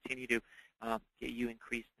and continue to get you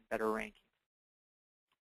increased and better rankings.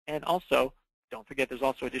 And also, don't forget there's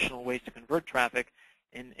also additional ways to convert traffic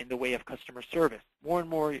in the way of customer service. More and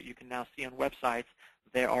more you can now see on websites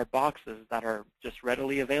there are boxes that are just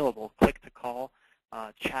readily available, click to call,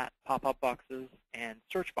 chat pop-up boxes, and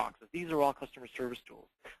search boxes. These are all customer service tools.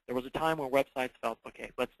 There was a time where websites felt,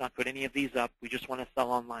 okay, let's not put any of these up, we just want to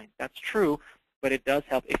sell online. That's true, but it does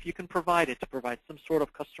help if you can provide it to provide some sort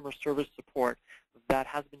of customer service support. That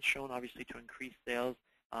has been shown obviously to increase sales.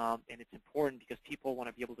 And it's important because people want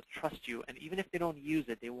to be able to trust you, and even if they don't use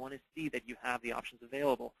it, they want to see that you have the options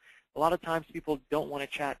available. A lot of times people don't want to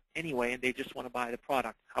chat anyway, and they just want to buy the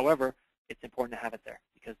product. However, it's important to have it there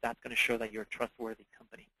because that's going to show that you're a trustworthy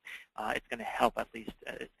company. It's going to help at least.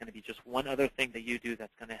 It's going to be just one other thing that you do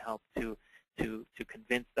that's going to help to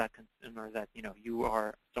convince that consumer that you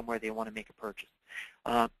are somewhere they want to make a purchase.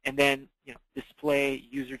 And then display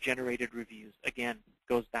user-generated reviews. Again,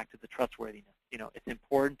 goes back to the trustworthiness. It's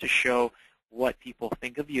important to show what people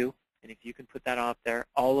think of you, and if you can put that out there,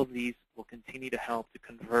 all of these will continue to help to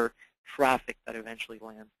convert traffic that eventually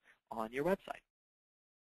lands on your website.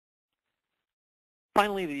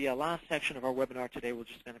 Finally, the last section of our webinar today, we'll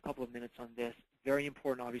just spend a couple of minutes on this. Very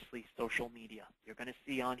important, obviously, social media. You're going to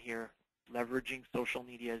see on here leveraging social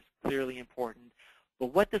media is clearly important,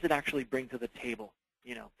 but what does it actually bring to the table?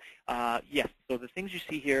 Yes, so the things you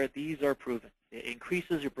see here, these are proven. It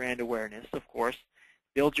increases your brand awareness, of course,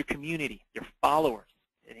 builds your community, your followers.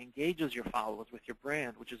 It engages your followers with your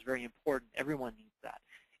brand, which is very important. Everyone needs that.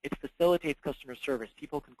 It facilitates customer service.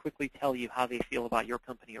 People can quickly tell you how they feel about your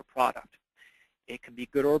company or product. It can be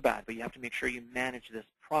good or bad, but you have to make sure you manage this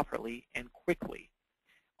properly and quickly.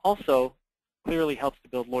 Also, clearly helps to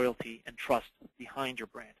build loyalty and trust behind your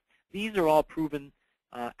brand. These are all proven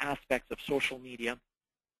aspects of social media,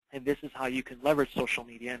 and this is how you can leverage social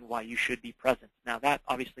media and why you should be present. Now, that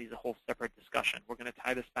obviously is a whole separate discussion. We're going to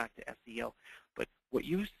tie this back to SEO, but what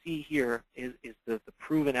you see here is the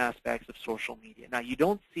proven aspects of social media. Now, you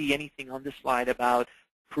don't see anything on this slide about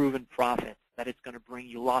proven profits, that it's going to bring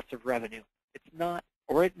you lots of revenue. It's not,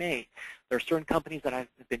 or it may. There are certain companies that have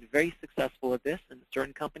been very successful at this, and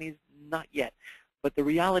certain companies not yet. But the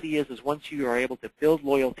reality is once you are able to build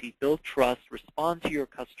loyalty, build trust, respond to your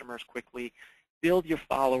customers quickly, build your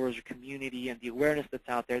followers, your community, and the awareness that's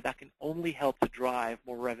out there, that can only help to drive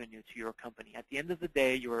more revenue to your company. At the end of the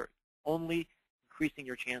day, you're only increasing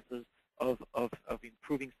your chances of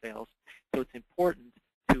improving sales. So it's important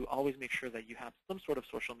to always make sure that you have some sort of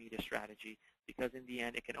social media strategy, because in the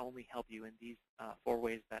end, it can only help you in these 4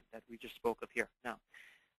 ways that we just spoke of here. Now,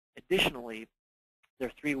 additionally, there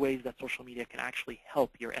are 3 ways that social media can actually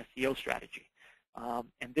help your SEO strategy.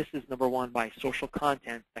 And this is number 1, by social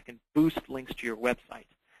content that can boost links to your website.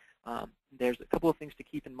 There's a couple of things to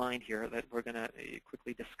keep in mind here that we're going to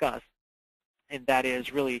quickly discuss, and that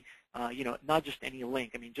is really, not just any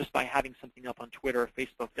link. I mean, just by having something up on Twitter or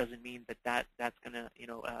Facebook doesn't mean that's going to,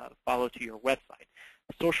 follow to your website.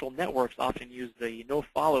 Social networks often use the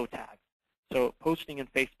no-follow tag. So posting in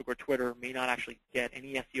Facebook or Twitter may not actually get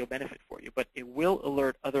any SEO benefit for you, but it will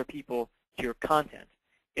alert other people to your content.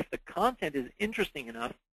 If the content is interesting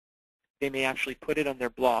enough, they may actually put it on their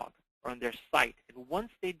blog or on their site. And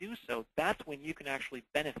once they do so, that's when you can actually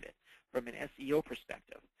benefit from an SEO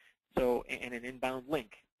perspective. So, and an inbound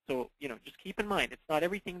link. So, just keep in mind, it's not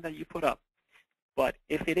everything that you put up. But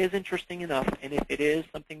if it is interesting enough, and if it is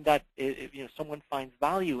something that someone finds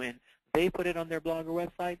value in, they put it on their blog or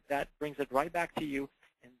website, that brings it right back to you,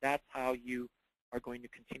 and that's how you are going to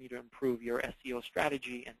continue to improve your SEO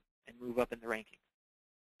strategy and move up in the rankings.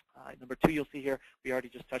 Number 2, you'll see here, we already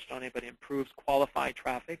just touched on it, but it improves qualified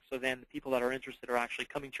traffic. So then the people that are interested are actually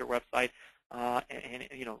coming to your website,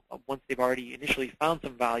 and once they've already initially found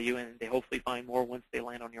some value, and they hopefully find more once they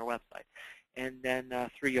land on your website. And then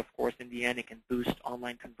 3, of course, in the end, it can boost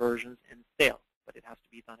online conversions and sales, but it has to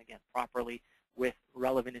be done, again, properly with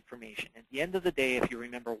relevant information. At the end of the day, if you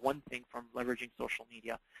remember one thing from leveraging social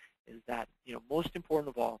media, is that, most important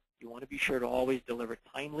of all, you want to be sure to always deliver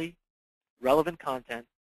timely, relevant content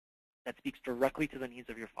that speaks directly to the needs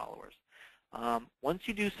of your followers. Once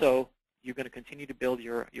you do so, you're going to continue to build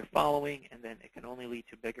your following, and then it can only lead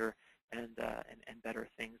to bigger and better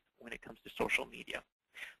things when it comes to social media.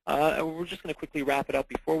 We're just going to quickly wrap it up.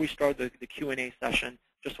 Before we start the Q&A session,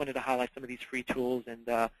 just wanted to highlight some of these free tools.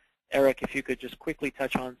 And Eric, if you could just quickly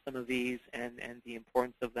touch on some of these and the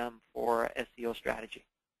importance of them for SEO strategy.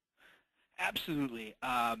 Absolutely.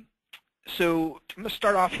 So I'm going to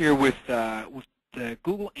start off here with the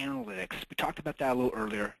Google Analytics. We talked about that a little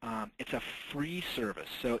earlier. It's a free service.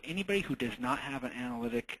 So anybody who does not have an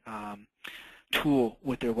analytic tool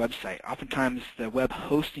with their website, oftentimes the web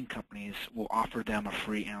hosting companies will offer them a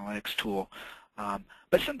free analytics tool.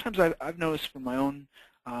 But sometimes I've noticed from my own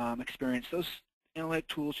experience, those analytic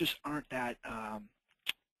tools just aren't that,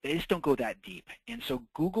 they just don't go that deep. And so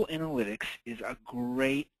Google Analytics is a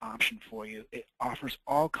great option for you. It offers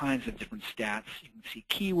all kinds of different stats. You can see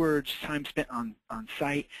keywords, time spent on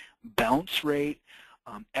site, bounce rate,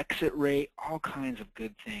 exit rate, all kinds of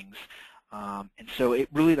good things. And so it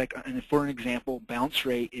really, and for an example, bounce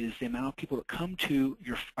rate is the amount of people that come to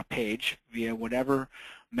a page via whatever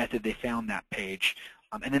method they found that page,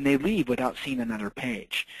 and then they leave without seeing another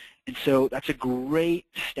page. And so that's a great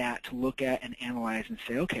stat to look at and analyze and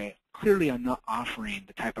say, okay, clearly I'm not offering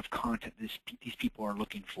the type of content these people are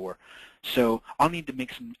looking for. So I'll need to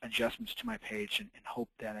make some adjustments to my page and hope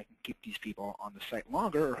that I can keep these people on the site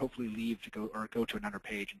longer, or hopefully leave to go to another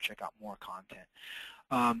page and check out more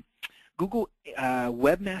content. Google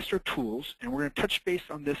Webmaster Tools, and we're going to touch base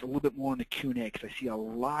on this a little bit more in the Q&A because I see a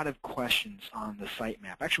lot of questions on the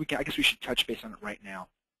sitemap. Actually, I guess we should touch base on it right now.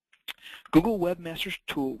 Google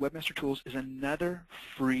Webmaster Tools is another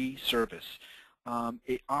free service.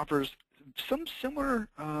 It offers some similar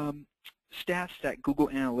stats that Google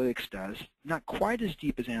Analytics does, not quite as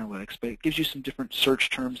deep as Analytics, but it gives you some different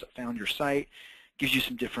search terms that found your site, gives you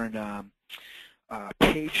some different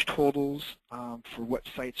page totals for what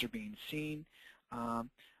sites are being seen.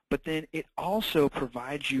 But then it also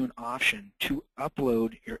provides you an option to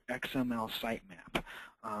upload your XML sitemap.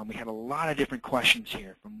 We had a lot of different questions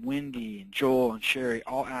here from Wendy and Joel and Sherry,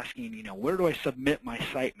 all asking, where do I submit my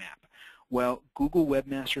sitemap? Well, Google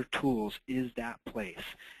Webmaster Tools is that place.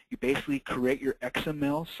 You basically create your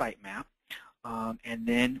XML sitemap, and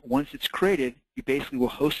then once it's created, you basically will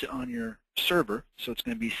host it on your server. So it's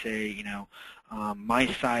going to be, say, my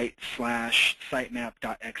site /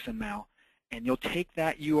 sitemap.xml, and you'll take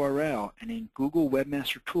that URL, and in Google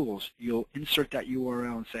Webmaster Tools, you'll insert that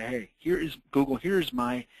URL and say, hey, here is Google, here is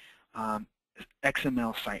my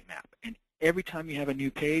XML sitemap. And every time you have a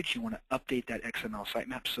new page, you want to update that XML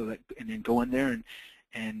sitemap so that, and then go in there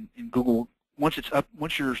and in Google, once your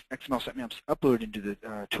XML sitemap's uploaded into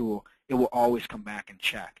the tool, it will always come back and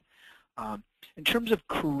check. In terms of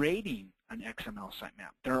creating an XML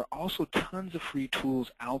sitemap, there are also tons of free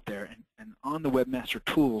tools out there, and on the Webmaster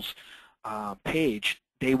Tools page,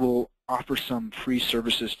 they will offer some free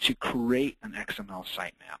services to create an XML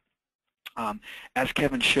sitemap. As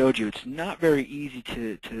Kevin showed you, it's not very easy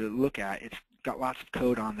to look at. It's got lots of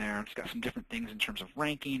code on there. It's got some different things in terms of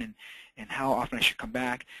ranking and how often I should come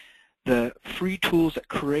back. The free tools that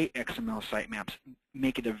create XML sitemaps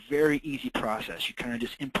make it a very easy process. You kind of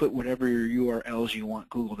just input whatever your URLs you want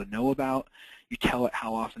Google to know about. You tell it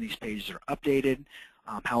how often these pages are updated,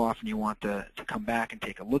 how often you want to come back and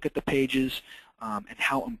take a look at the pages, and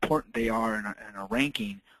how important they are in a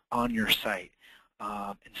ranking on your site.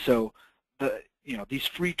 And so these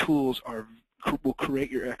free tools will create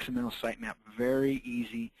your XML sitemap very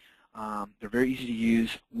easy. They're very easy to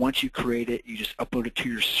use. Once you create it, you just upload it to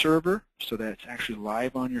your server so that it's actually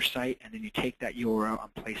live on your site, and then you take that URL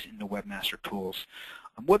and place it into Webmaster Tools.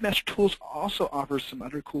 Webmaster Tools also offers some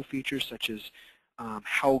other cool features, such as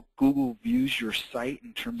how Google views your site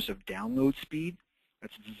in terms of download speed.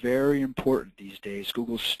 That's very important these days.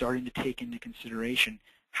 Google's starting to take into consideration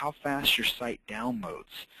how fast your site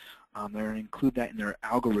downloads. They're going to include that in their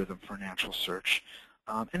algorithm for natural search.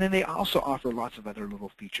 And then they also offer lots of other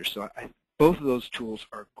little features. So both of those tools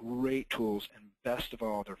are great tools, and best of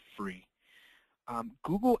all, they're free.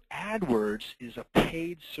 Google AdWords is a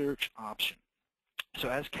paid search option. So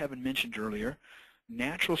as Kevin mentioned earlier,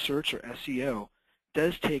 natural search, or SEO,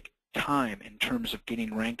 does take time in terms of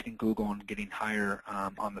getting ranked in Google and getting higher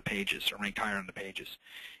on the pages, or ranked higher on the pages.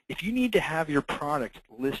 If you need to have your product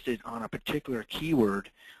listed on a particular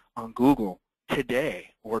keyword on Google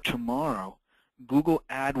today or tomorrow, Google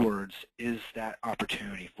AdWords is that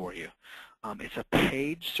opportunity for you. It's a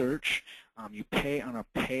paid search. You pay on a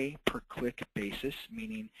pay-per-click basis,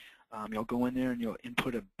 meaning you'll go in there and you'll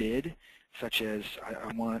input a bid, such as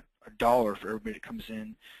I want $1 for everybody that comes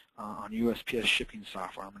in on USPS shipping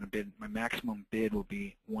software. I'm going to bid, my maximum bid will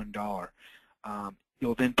be $1.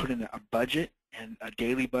 You'll then put in a budget and a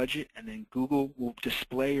daily budget, and then Google will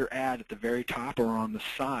display your ad at the very top or on the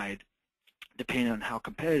side, depending on how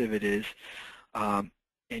competitive it is, and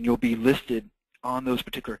you'll be listed on those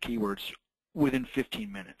particular keywords within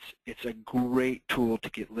 15 minutes. It's a great tool to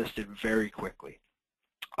get listed very quickly.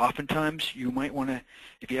 Oftentimes, you might want to,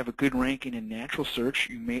 if you have a good ranking in natural search,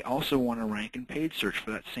 you may also want to rank in paid search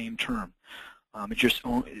for that same term.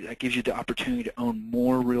 That gives you the opportunity to own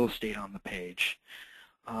more real estate on the page.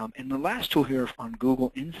 And the last tool here on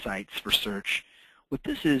Google Insights for search, what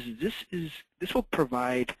this will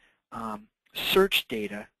provide search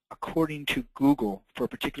data according to Google for a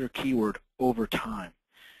particular keyword over time.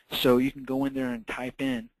 So you can go in there and type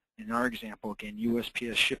in our example, again,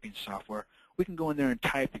 USPS shipping software. We can go in there and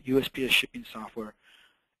type USPS shipping software.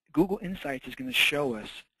 Google Insights is going to show us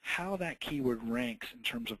how that keyword ranks in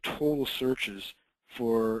terms of total searches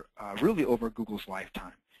for really over Google's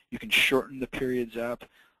lifetime. You can shorten the periods up.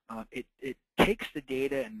 It takes the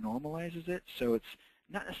data and normalizes it, so it's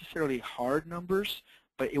not necessarily hard numbers,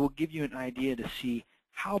 but it will give you an idea to see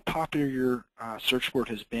how popular your search word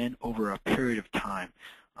has been over a period of time.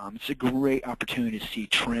 It's a great opportunity to see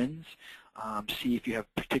trends, see if you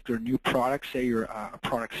have particular new products. Say you're a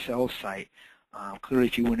product sales site. Clearly,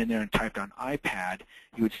 if you went in there and typed on iPad,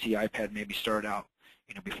 you would see iPad maybe start out,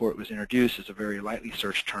 before it was introduced as a very lightly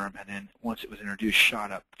searched term, and then once it was introduced,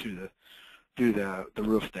 shot up through the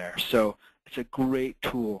roof there. So it's a great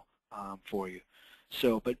tool for you.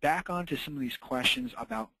 So, but back on to some of these questions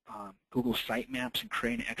about Google Sitemaps and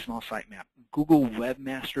creating an XML sitemap. Google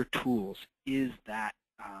Webmaster Tools is that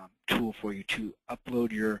tool for you to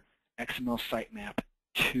upload your XML sitemap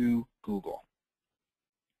to Google.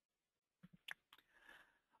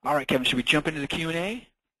 All right, Kevin, should we jump into the Q&A?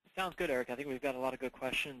 Sounds good, Eric. I think we've got a lot of good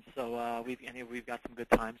questions, so we've got some good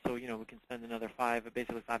time. So we can spend another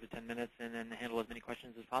basically 5 to 10 minutes, and then handle as many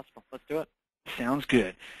questions as possible. Let's do it. Sounds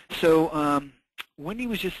good. So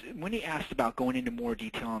Wendy asked about going into more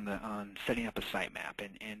detail on setting up a sitemap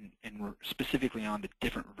and specifically on the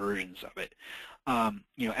different versions of it.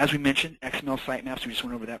 As we mentioned, XML sitemaps, we just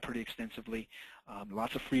went over that pretty extensively.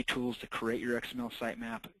 Lots of free tools to create your XML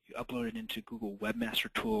sitemap. You upload it into Google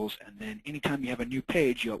Webmaster Tools, and then anytime you have a new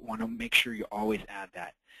page, you'll want to make sure you always add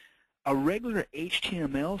that. A regular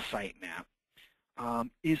HTML sitemap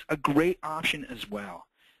is a great option as well.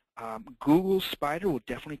 Google Spider will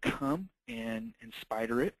definitely come and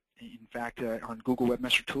spider it. In fact, on Google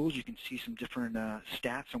Webmaster Tools, you can see some different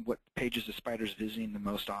stats on what pages the spider is visiting the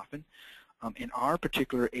most often. And our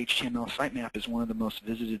particular HTML sitemap is one of the most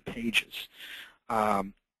visited pages.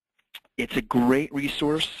 It's a great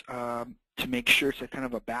resource to make sure it's a kind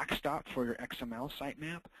of a backstop for your XML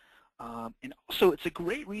sitemap. And also, it's a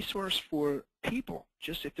great resource for people.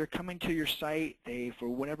 Just if they're coming to your site, they, for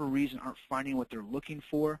whatever reason, aren't finding what they're looking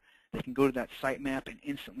for, they can go to that sitemap and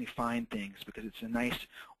instantly find things because it's a nice,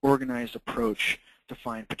 organized approach to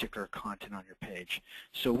find particular content on your page.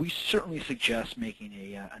 So we certainly suggest making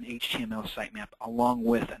an HTML sitemap along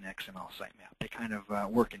with an XML sitemap. They kind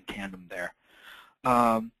of work in tandem there.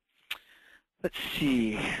 Let's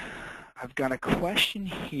see. I've got a question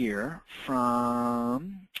here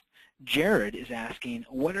from Jared is asking,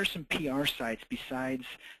 what are some PR sites besides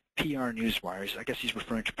PR Newswires? I guess he's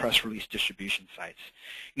referring to press release distribution sites.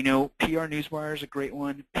 PR Newswire is a great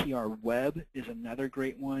one. PR Web is another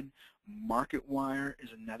great one. MarketWire is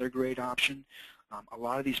another great option. A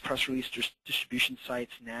lot of these press release distribution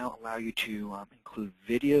sites now allow you to include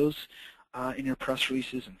videos in your press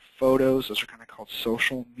releases and photos. Those are kind of called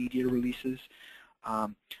social media releases.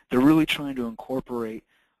 They're really trying to incorporate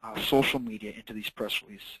social media into these press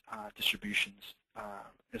release distributions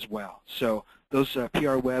as well. So those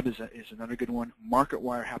PR Web is another good one.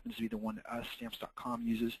 MarketWire happens to be the one that us, Stamps.com,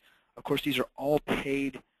 uses. Of course, these are all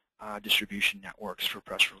paid distribution networks for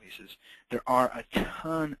press releases. There are a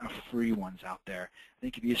ton of free ones out there. I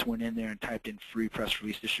think if you just went in there and typed in free press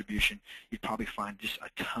release distribution, you'd probably find just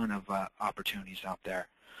a ton of opportunities out there.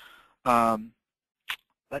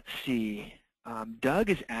 Let's see.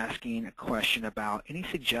 Doug is asking a question about any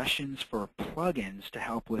suggestions for plugins to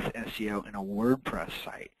help with SEO in a WordPress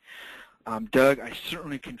site. Doug, I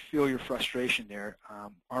certainly can feel your frustration there.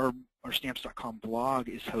 Our Stamps.com blog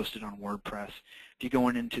is hosted on WordPress. If you go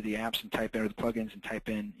into the apps and type in, or the plugins and type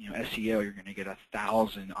in SEO, you're going to get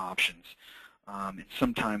 1,000 options. And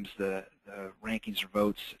sometimes the rankings or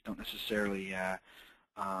votes don't necessarily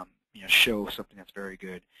show something that's very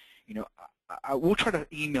good. we'll try to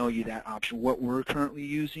email you that option, what we're currently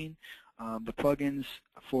using. The plugins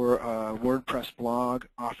for WordPress blog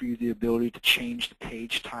offer you the ability to change the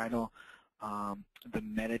page title, the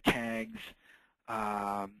meta tags,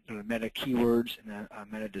 the meta keywords, and the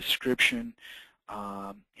meta description,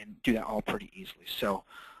 and do that all pretty easily. So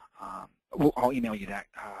I'll email you that,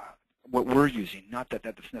 what we're using. Not that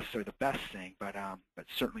that's necessarily the best thing, but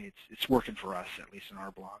certainly it's working for us, at least in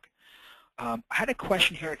our blog. I had a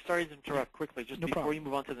question here. Eric, sorry to interrupt quickly. Just No before problem. you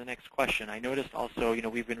move on to the next question, I noticed also,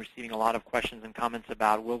 we've been receiving a lot of questions and comments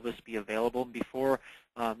about will this be available. Before,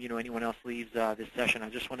 anyone else leaves this session, I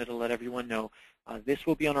just wanted to let everyone know this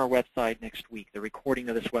will be on our website next week, the recording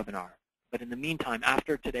of this webinar. But in the meantime,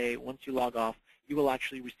 after today, once you log off, you will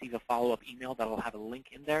actually receive a follow-up email that will have a link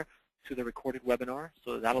in there to the recorded webinar.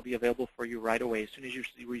 So that'll be available for you right away. As soon as you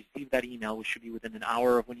receive that email, which should be within an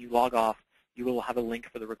hour of when you log off, you will have a link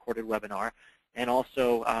for the recorded webinar. And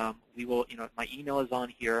also, we will, my email is on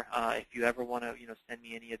here. If you ever want to, send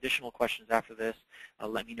me any additional questions after this,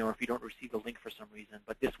 let me know if you don't receive the link for some reason.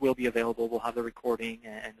 But this will be available. We'll have the recording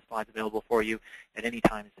and the slides available for you at any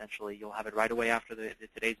time, essentially. You'll have it right away after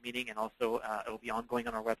today's meeting, and also it will be ongoing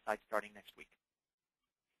on our website starting next week.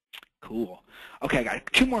 Cool. Okay, I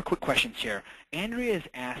got 2 more quick questions here. Andrea is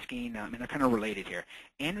asking, and they're kind of related here.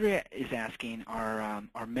 Andrea is asking, are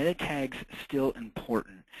meta tags still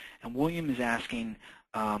important? And William is asking,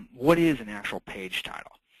 what is an actual page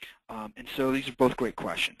title? And so these are both great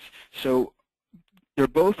questions. So they're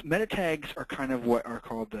both, meta tags are kind of what are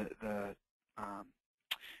called they're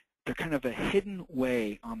kind of a hidden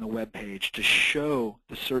way on the web page to show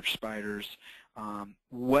the search spiders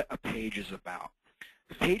what a page is about.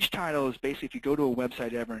 The page title is basically, if you go to a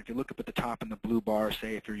website ever, and if you look up at the top in the blue bar,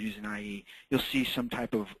 say if you're using IE, you'll see some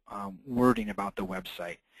type of wording about the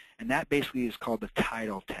website. And that basically is called the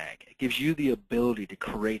title tag. It gives you the ability to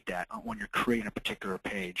create that when you're creating a particular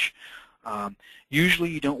page. Usually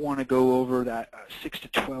you don't want to go over that 6 to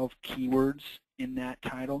 12 keywords in that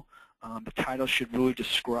title. The title should really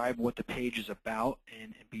describe what the page is about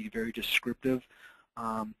and be very descriptive.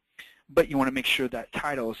 But you want to make sure that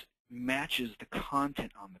title matches the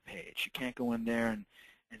content on the page. You can't go in there and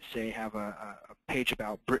say have a page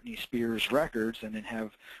about Britney Spears records and then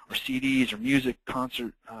have, or CDs or music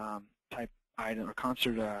concert type item or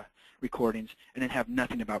concert recordings, and then have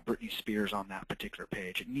nothing about Britney Spears on that particular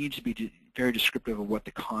page. It needs to be very descriptive of what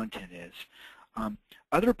the content is.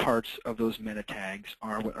 Other parts of those meta tags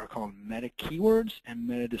are what are called meta keywords and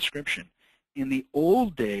meta description. In the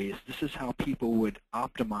old days, this is how people would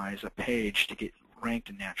optimize a page to get ranked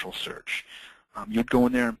in natural search. You'd go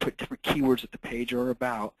in there and put different keywords that the page are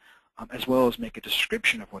about, as well as make a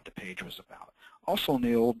description of what the page was about. Also in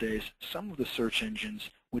the old days, some of the search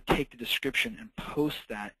engines would take the description and post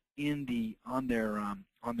that on their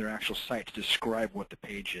actual site to describe what the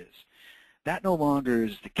page is. That no longer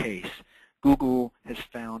is the case. Google has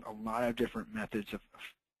found a lot of different methods of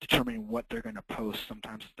determining what they're going to post.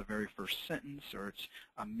 Sometimes it's the very first sentence, or it's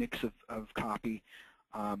a mix of copy.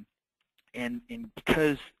 And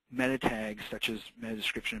because meta tags such as meta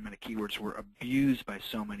description and meta keywords were abused by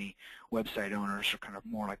so many website owners, or kind of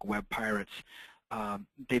more like web pirates,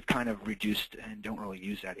 they've kind of reduced and don't really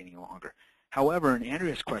use that any longer. However, in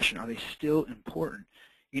Andrea's question, are they still important?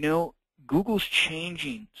 Google's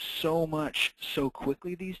changing so much so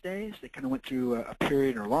quickly these days. They kind of went through a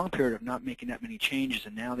period, or a long period, of not making that many changes,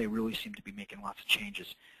 and now they really seem to be making lots of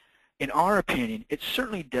changes. In our opinion, it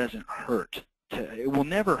certainly doesn't hurt. It will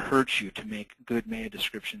never hurt you to make good meta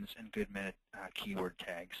descriptions and good meta keyword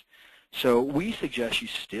tags. So we suggest you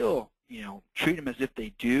still, treat them as if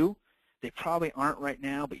they do. They probably aren't right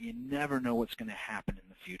now, but you never know what's going to happen in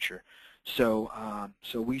the future. So,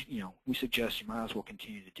 we suggest you might as well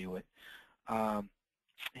continue to do it.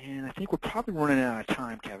 And I think we're probably running out of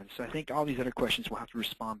time, Kevin. So I think all these other questions we'll have to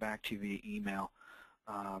respond back to via email.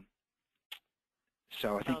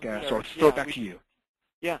 So I think so. I'll throw it back to you.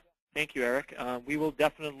 Yeah. Thank you, Eric. We will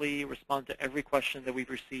definitely respond to every question that we've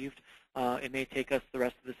received. It may take us the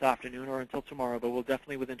rest of this afternoon or until tomorrow, but we'll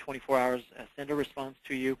definitely, within 24 hours, send a response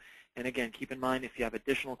to you. And again, keep in mind, if you have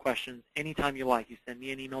additional questions, anytime you like, you send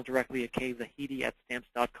me an email directly at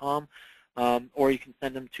kzahidi@stamps.com, or you can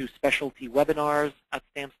send them to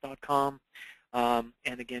specialtywebinars@stamps.com. And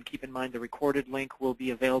again, keep in mind the recorded link will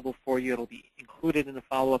be available for you. It'll be included in the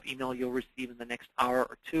follow-up email you'll receive in the next hour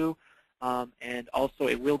or two. And also,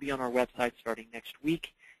 it will be on our website starting next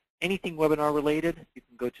week. Anything webinar related, you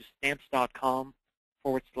can go to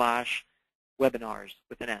stamps.com/webinars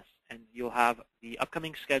with an S, and you'll have the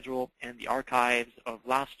upcoming schedule and the archives of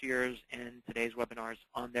last year's and today's webinars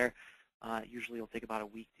on there. Usually it'll take about a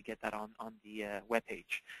week to get that on the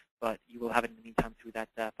webpage. but you will have it in the meantime through that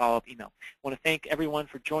follow-up email. I want to thank everyone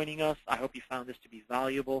for joining us. I hope you found this to be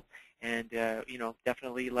valuable, and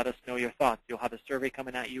definitely let us know your thoughts. You'll have a survey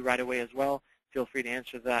coming at you right away as well. Feel free to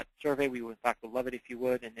answer that survey. We would, in fact, would love it if you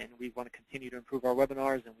would, and we want to continue to improve our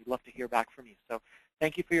webinars, and we'd love to hear back from you. So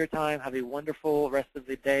thank you for your time. Have a wonderful rest of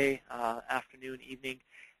the day, afternoon, evening,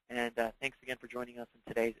 and thanks again for joining us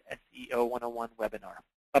in today's SEO 101 webinar.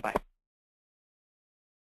 Bye-bye.